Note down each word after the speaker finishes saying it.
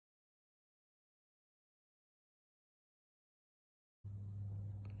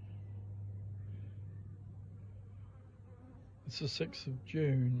It's the 6th of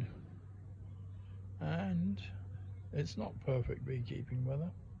June and it's not perfect beekeeping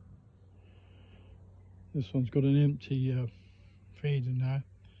weather. This one's got an empty feeder now.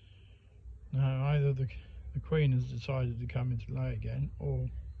 Now either the queen has decided to come into lay again, or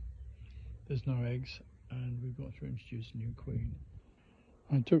there's no eggs and we've got to introduce a new queen.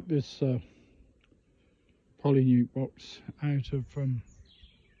 I took this polynuke box out of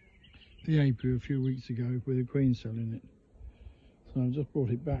the apiary a few weeks ago with a queen cell in it. So I've just brought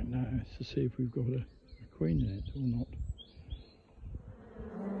it back now to see if we've got a queen in it or not.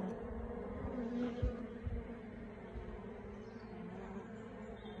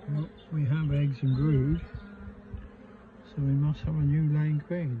 Well, we have eggs and brood, so we must have a new laying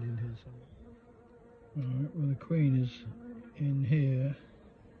queen in here somewhere. Alright, well the queen is in here,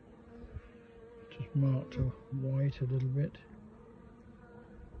 just marked white a little bit.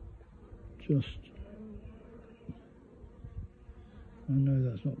 I know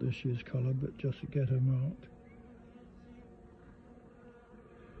that's not this year's colour, but just to get her marked.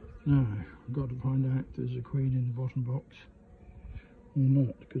 Now, I've got to find out if there's a queen in the bottom box or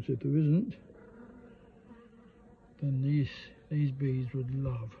not, because if there isn't, then these bees would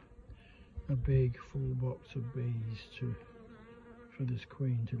love a big full box of bees for this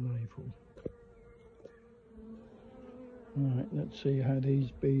queen to lay for. Alright, let's see how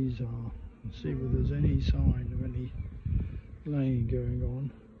these bees are and see whether there's any sign of any laying going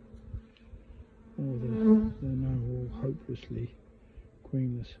on, or they're now all hopelessly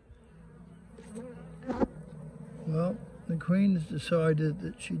queenless. Well, the queen has decided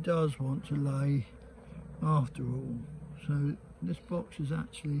that she does want to lay after all, so this box is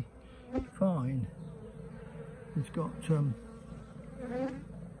actually fine. It's got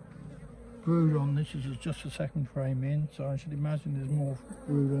brood on this. This is just a second frame in, so I should imagine there's more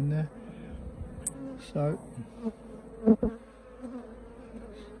brood in there. So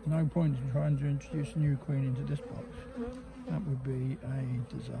no point in trying to introduce a new queen into this box. That would be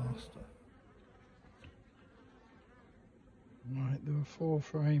a disaster. Right, there were 4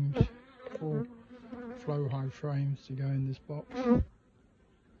 FlowHive frames to go in this box,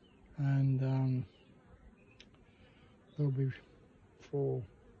 and there'll be 4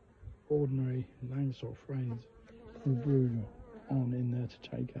 ordinary Langsdorff frames with brood on in there to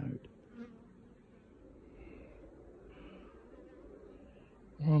take out.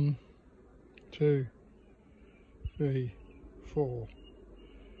 1, 2, 3, 4.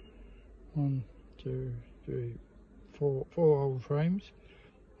 1, 2, 3, 4 old frames,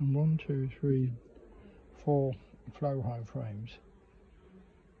 and 1, 2, 3, 4 FlowHive frames.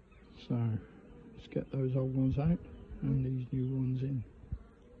 So let's get those old ones out and these new ones in.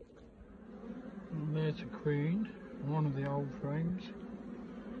 And there's a queen, one of the old frames.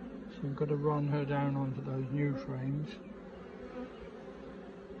 So we've got to run her down onto those new frames.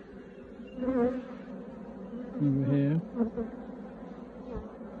 Over here.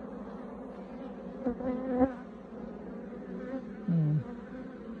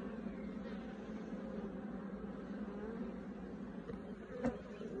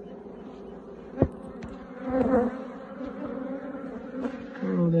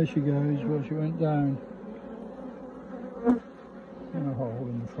 Oh, there she goes. Well, she went down in a hole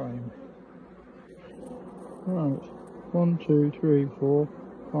in the frame. Right, 1, 2, 3, 4,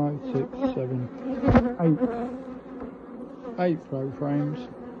 5, 6, 7, 8 flow frames.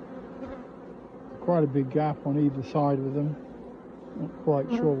 Quite a big gap on either side of them. Not quite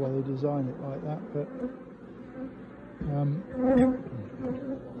sure why they designed it like that, but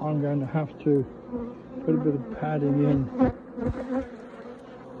I'm going to have to put a bit of padding in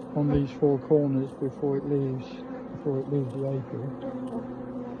on these 4 corners before it leaves the apiary.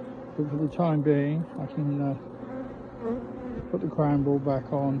 But for the time being, I can put the crown ball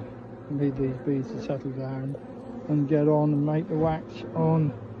back on and leave these bees to settle down and get on and make the wax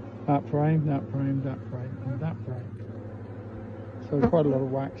on that frame, that frame, that frame, and that frame. So quite a lot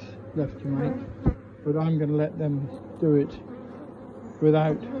of wax left to make, but I'm going to let them do it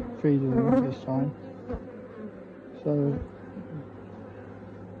without feeding them this time. So,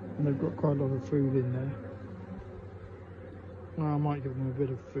 and they've got quite a lot of food in there. Well, I might give them a bit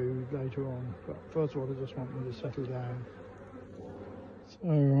of food later on, but first of all I just want them to settle down. So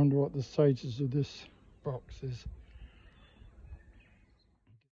I wonder what the status of this box is.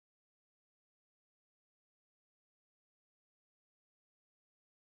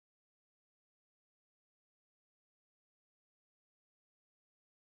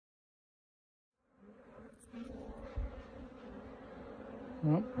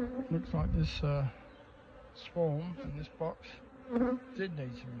 Well, looks like this swarm in this box did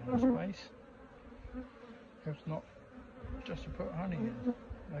need some more space. If not, just to put honey in.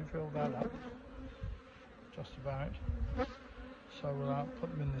 They fill that up, just about. So we'll put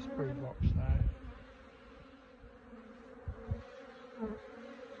them in this brood box now.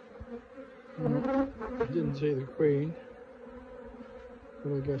 I didn't see the queen,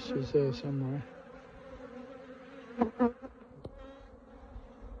 but I guess she's there somewhere.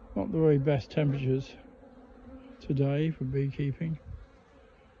 Not the very best temperatures today for beekeeping,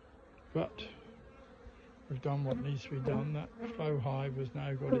 but we've done what needs to be done. That FlowHive has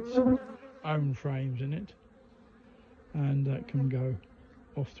now got its own frames in it, and that can go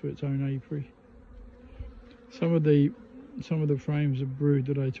off to its own apiary. Some of the frames of brood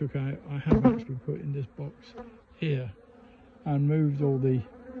that I took out, I have actually put in this box here, and moved all the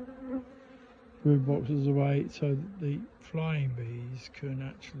brood boxes away so that the flying bees can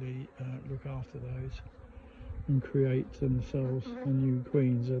actually look after those and create themselves a new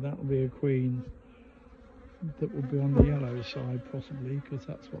queen. So that will be a queen that will be on the yellow side possibly, because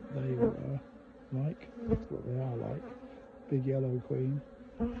that's what they were like. That's what they are like, big yellow queen.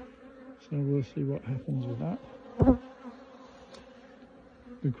 So we'll see what happens with that.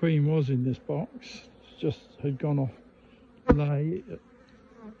 The queen was in this box, just had gone off lay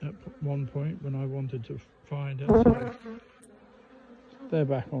at one point when I wanted to find her. So they're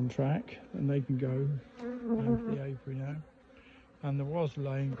back on track and they can go out the apiary now. And there was a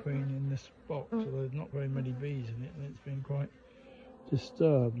laying queen in this box, so there's not very many bees in it, and it's been quite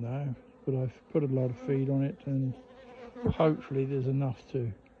disturbed now. But I've put a lot of feed on it, and hopefully there's enough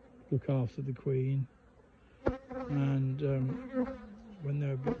to look after the queen. And when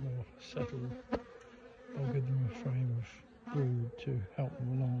they're a bit more settled, I'll give them a frame of brood to help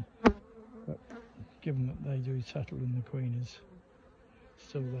them along. But given that they do settle and the queen is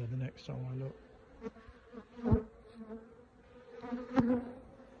still there the next time I look.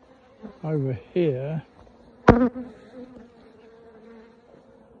 Over here,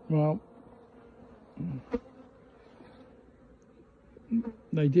 well,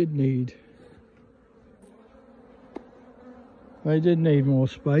 they did need more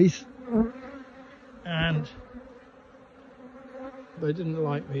space, and they didn't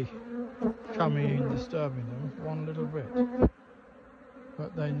like me coming and disturbing them one little bit.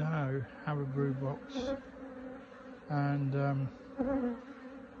 But they now have a brood box, and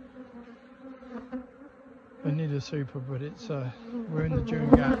they need a super, but it's we're in the June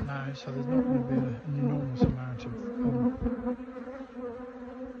gap now, so there's not going to be an enormous amount of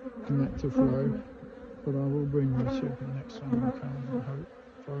nectar flow. But I will bring the super next time I come, I hope,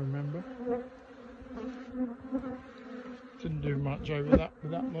 if I remember. Didn't do much over that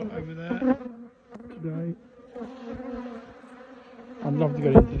with that lot over there today. I'd love to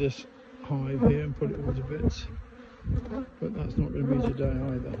get into this hive here and put it all to bits, but that's not going to be today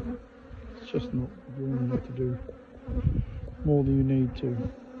either. It's just not warm enough to do more than you need to.